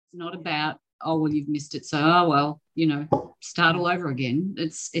It's not about, oh, well, you've missed it, so, oh, well, start all over again.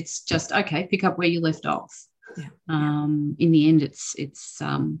 It's just, okay, pick up where you left off. Yeah. In the end, it's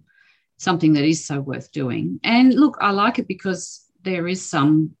something that is so worth doing. And look, I like it because there is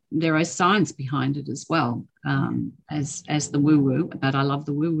science behind it as well, as the woo-woo, but I love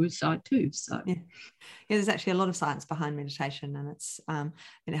the woo-woo side too. So yeah, there's actually a lot of science behind meditation, and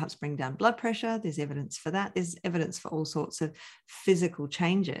it helps bring down blood pressure. There's evidence for that. There's evidence for all sorts of physical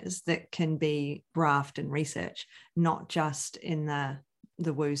changes that can be graphed and researched, not just in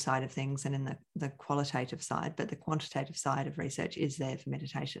the woo side of things and in the qualitative side, but the quantitative side of research is there for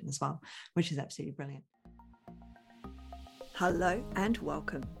meditation as well, which is absolutely brilliant. Hello and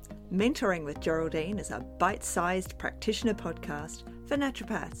welcome. Mentoring with Geraldine is a bite-sized practitioner podcast for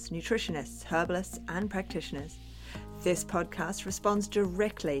naturopaths, nutritionists, herbalists, and practitioners. This podcast responds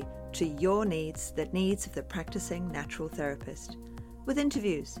directly to your needs, the needs of the practicing natural therapist. With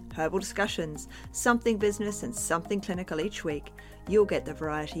interviews, herbal discussions, something business and something clinical each week, you'll get the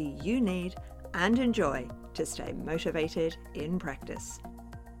variety you need and enjoy to stay motivated in practice.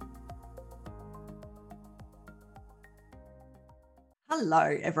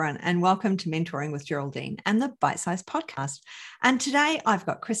 Hello, everyone, and welcome to Mentoring with Geraldine and the Bite Size Podcast. And today I've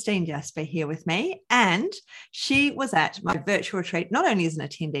got Christine Dashper here with me, and she was at my virtual retreat, not only as an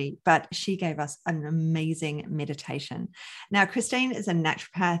attendee, but she gave us an amazing meditation. Now, Christine is a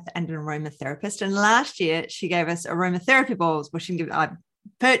naturopath and an aromatherapist, and last year she gave us aromatherapy balls, which I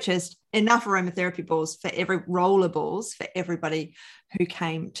purchased enough aromatherapy balls for roller balls for everybody who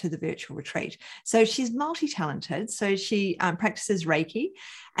came to the virtual retreat. So she's multi-talented. So she practices Reiki,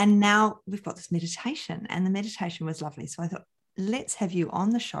 and now we've got this meditation, and the meditation was lovely. So I thought, let's have you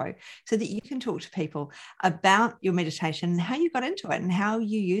on the show so that you can talk to people about your meditation and how you got into it and how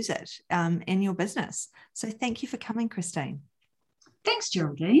you use it in your business. So thank you for coming, Christine. Thanks,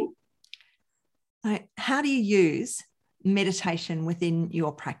 Geraldine. How do you use meditation within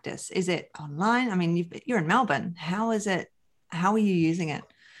your practice? Is it online? I mean, you're in Melbourne. How is it? How are you using it?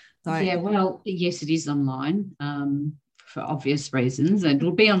 Yeah, well, yes, it is online for obvious reasons, and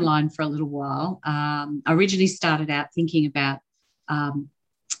it'll be online for a little while. I originally started out thinking about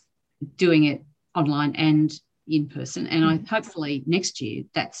doing it online and in person, and hopefully next year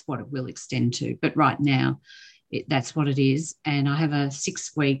that's what it will extend to. But right now, that's what it is, and I have a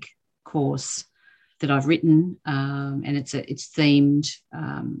 6-week course that I've written, and it's themed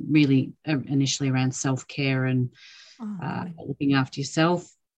really initially around self-care and looking after yourself,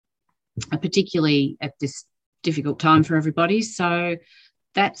 particularly at this difficult time for everybody. So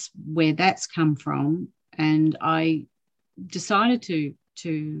that's where that's come from, and I decided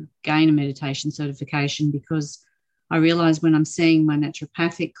to gain a meditation certification because I realised when I'm seeing my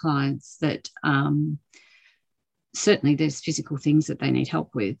naturopathic clients that certainly there's physical things that they need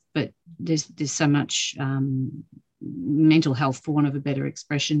help with, but there's so much mental health, for want of a better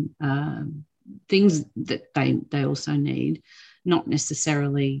expression, things that they also need, not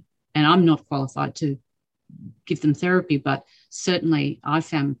necessarily, and I'm not qualified to give them therapy, but certainly I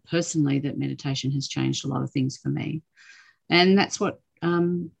found personally that meditation has changed a lot of things for me. And that's what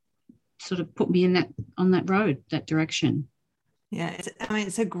sort of put me on that road, that direction. Yeah,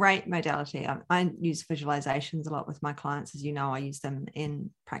 it's a great modality. I use visualizations a lot with my clients. As you know, I use them in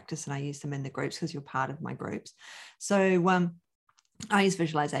practice and I use them in the groups because you're part of my groups. So I use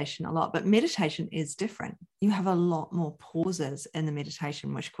visualization a lot, but meditation is different. You have a lot more pauses in the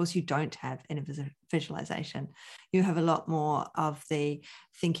meditation, which of course you don't have in a visualization. You have a lot more of the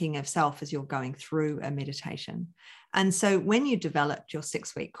thinking of self as you're going through a meditation. And so when you developed your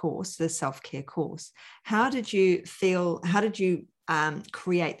 6-week course, the self-care course, how did you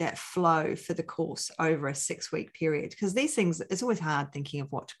create that flow for the course over a 6-week period? Because these things, it's always hard thinking of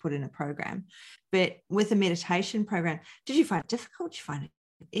what to put in a program. But with a meditation program, did you find it difficult? Did you find it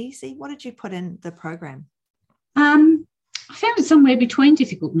easy? What did you put in the program? I found it somewhere between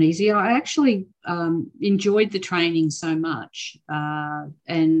difficult and easy. I actually enjoyed the training so much,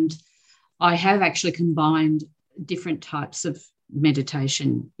 and I have actually combined different types of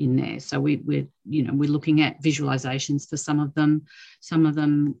meditation in there. So we're looking at visualizations for some of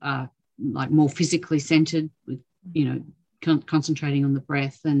them are like more physically centered with concentrating on the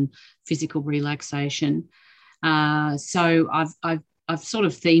breath and physical relaxation. So I've sort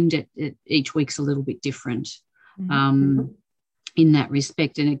of themed it each week's a little bit different in that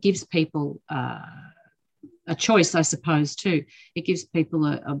respect, and it gives people a choice, I suppose, too. It gives people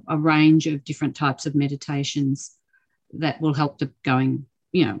a range of different types of meditations that will help them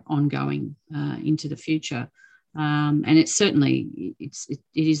ongoing into the future. And it's certainly it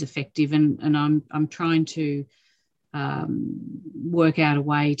is effective, and I'm trying to work out a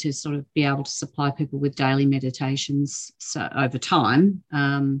way to sort of be able to supply people with daily meditations over time,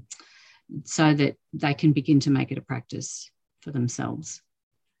 so that they can begin to make it a practice for themselves.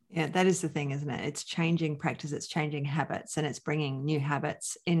 Yeah, that is the thing, isn't it? It's changing practice, it's changing habits, and it's bringing new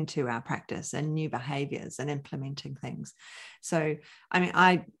habits into our practice and new behaviors and implementing things. So, I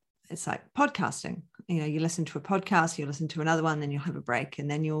mean, it's like podcasting. You listen to a podcast, you listen to another one, then you'll have a break, and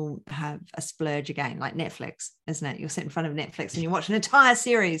then you'll have a splurge again, like Netflix, isn't it? You'll sit in front of Netflix and you watch an entire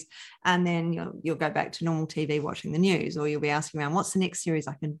series, and then you'll go back to normal TV watching the news, or you'll be asking around, what's the next series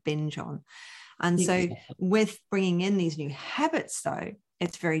I can binge on? And so with bringing in these new habits, though,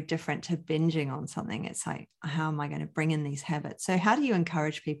 it's very different to binging on something. It's like, how am I going to bring in these habits? So how do you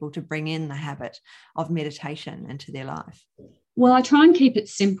encourage people to bring in the habit of meditation into their life? Well, I try and keep it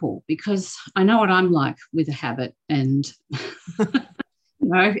simple, because I know what I'm like with a habit, and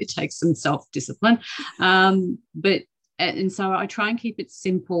it takes some self-discipline. And so I try and keep it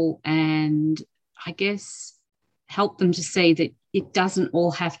simple, and I guess help them to see that it doesn't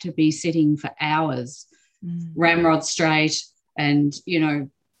all have to be sitting for hours, ramrod straight, and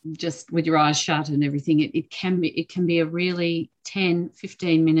just with your eyes shut and everything. It can be a really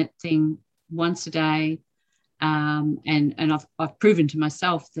 10-15 minute thing once a day. And I've proven to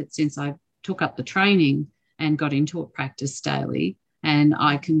myself that since I took up the training and got into a practice daily, and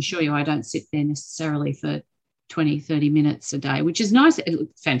I can assure you I don't sit there necessarily for 20-30 minutes a day, which is nice. It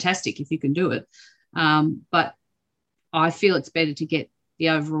looks fantastic if you can do it. But I feel it's better to get the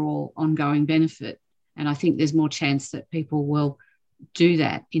overall ongoing benefit. And I think there's more chance that people will do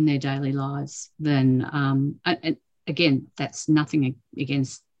that in their daily lives than, and again, that's nothing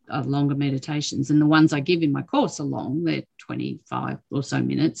against longer meditations. And the ones I give in my course are long, they're 25 or so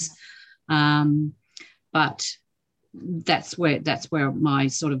minutes. But that's where my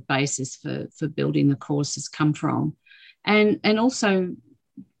sort of basis for building the course has come from. And also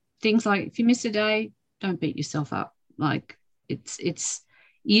things like, if you miss a day, don't beat yourself up. Like it's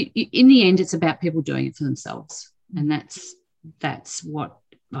in the end, it's about people doing it for themselves. And that's what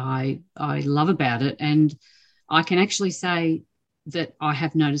I love about it. And I can actually say that I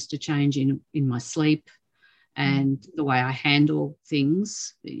have noticed a change in my sleep and the way I handle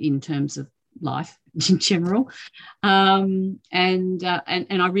things in terms of life in general. And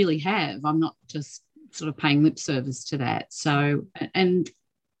I really have. I'm not just sort of paying lip service to that. So, and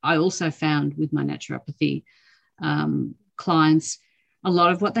I also found with my naturopathy clients, a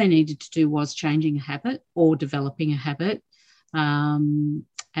lot of what they needed to do was changing a habit or developing a habit. And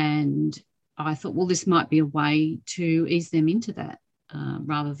I thought, well, this might be a way to ease them into that,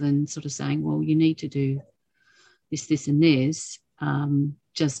 rather than sort of saying, well, you need to do this, and this,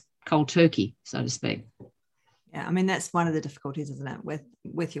 just cold turkey, so to speak. Yeah, I mean, that's one of the difficulties, isn't it,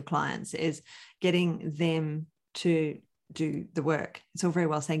 with your clients, is getting them to do the work. It's all very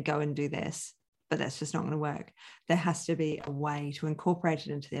well saying, go and do this, but that's just not going to work. There has to be a way to incorporate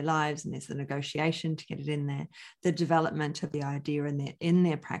it into their lives, and there's the negotiation to get it in there, the development of the idea in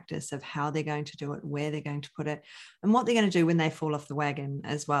their practice of how they're going to do it, where they're going to put it, and what they're going to do when they fall off the wagon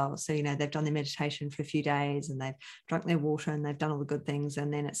as well. So, they've done their meditation for a few days and they've drunk their water and they've done all the good things,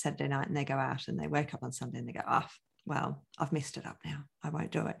 and then it's Saturday night and they go out and they wake up on Sunday and they go, oh, well, I've messed it up now, I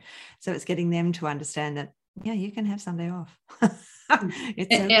won't do it. So it's getting them to understand that, yeah, you can have Sunday off. And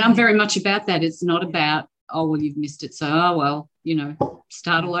I'm very much about that. It's not about, oh, well, you've missed it, so, oh, well,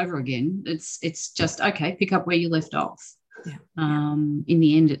 start all over again. It's just, okay, pick up where you left off. Yeah. In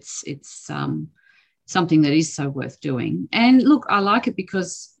the end, it's something that is so worth doing. And look, I like it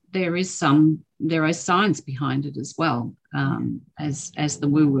because there is science behind it as well, as the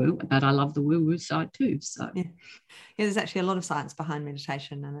woo-woo, but I love the woo-woo side too. So yeah, there's actually a lot of science behind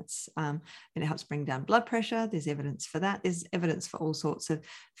meditation, and it helps bring down blood pressure. There's evidence for that. There's evidence for all sorts of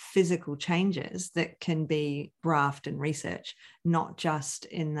physical changes that can be graphed and researched, not just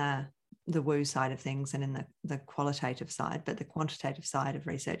in the woo side of things and in the qualitative side, but the quantitative side of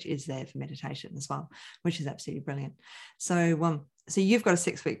research is there for meditation as well, which is absolutely brilliant. So you've got a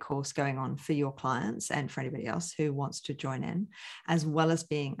 6-week course going on for your clients and for anybody else who wants to join in, as well as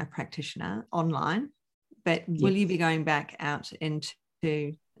being a practitioner online. But will you be going back out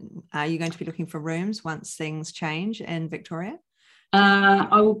are you going to be looking for rooms once things change in Victoria?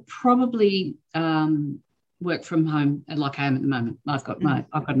 I will probably work from home like I am at the moment. I've got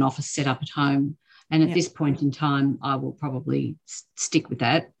an office set up at home, and at this point in time, I will probably stick with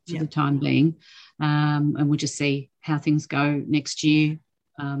that for the time being, and we'll just see how things go next year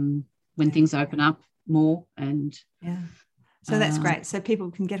when things open up more. And so that's great. So people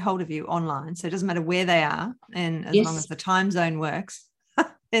can get hold of you online. So it doesn't matter where they are, and as long as the time zone works.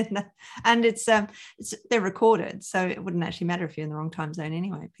 And it's they're recorded, so it wouldn't actually matter if you're in the wrong time zone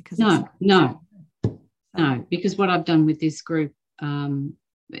anyway. Because No, because what I've done with this group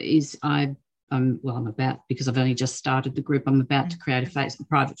is because I've only just started the group, I'm about to create a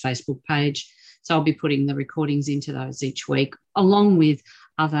private Facebook page. So I'll be putting the recordings into those each week, along with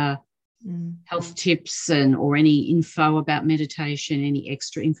other health tips or any info about meditation, any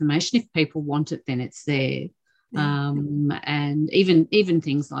extra information. If people want it, then it's there. Yeah. And even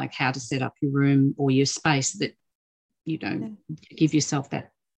things like how to set up your room or your space, that give yourself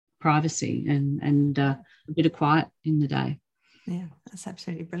that privacy and a bit of quiet in the day. Yeah, that's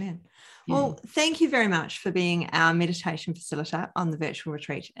absolutely brilliant. Yeah. Well, thank you very much for being our meditation facilitator on the virtual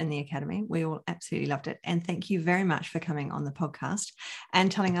retreat in the Academy. We all absolutely loved it. And thank you very much for coming on the podcast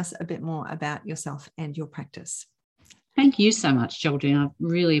and telling us a bit more about yourself and your practice. Thank you so much, Geraldine. I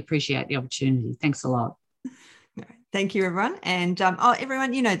really appreciate the opportunity. Thanks a lot. Thank you, everyone. And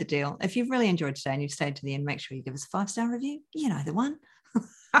everyone, you know the deal. If you've really enjoyed today and you've stayed to the end, make sure you give us a 5-star review. You know the one.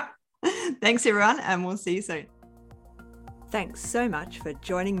 Thanks, everyone, and we'll see you soon. Thanks so much for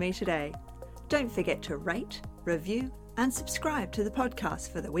joining me today. Don't forget to rate, review, and subscribe to the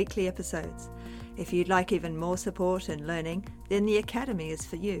podcast for the weekly episodes. If you'd like even more support and learning, then the Academy is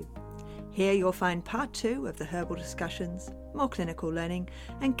for you. Here you'll find part 2 of the herbal discussions, more clinical learning,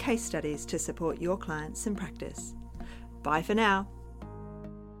 and case studies to support your clients in practice. Bye for now.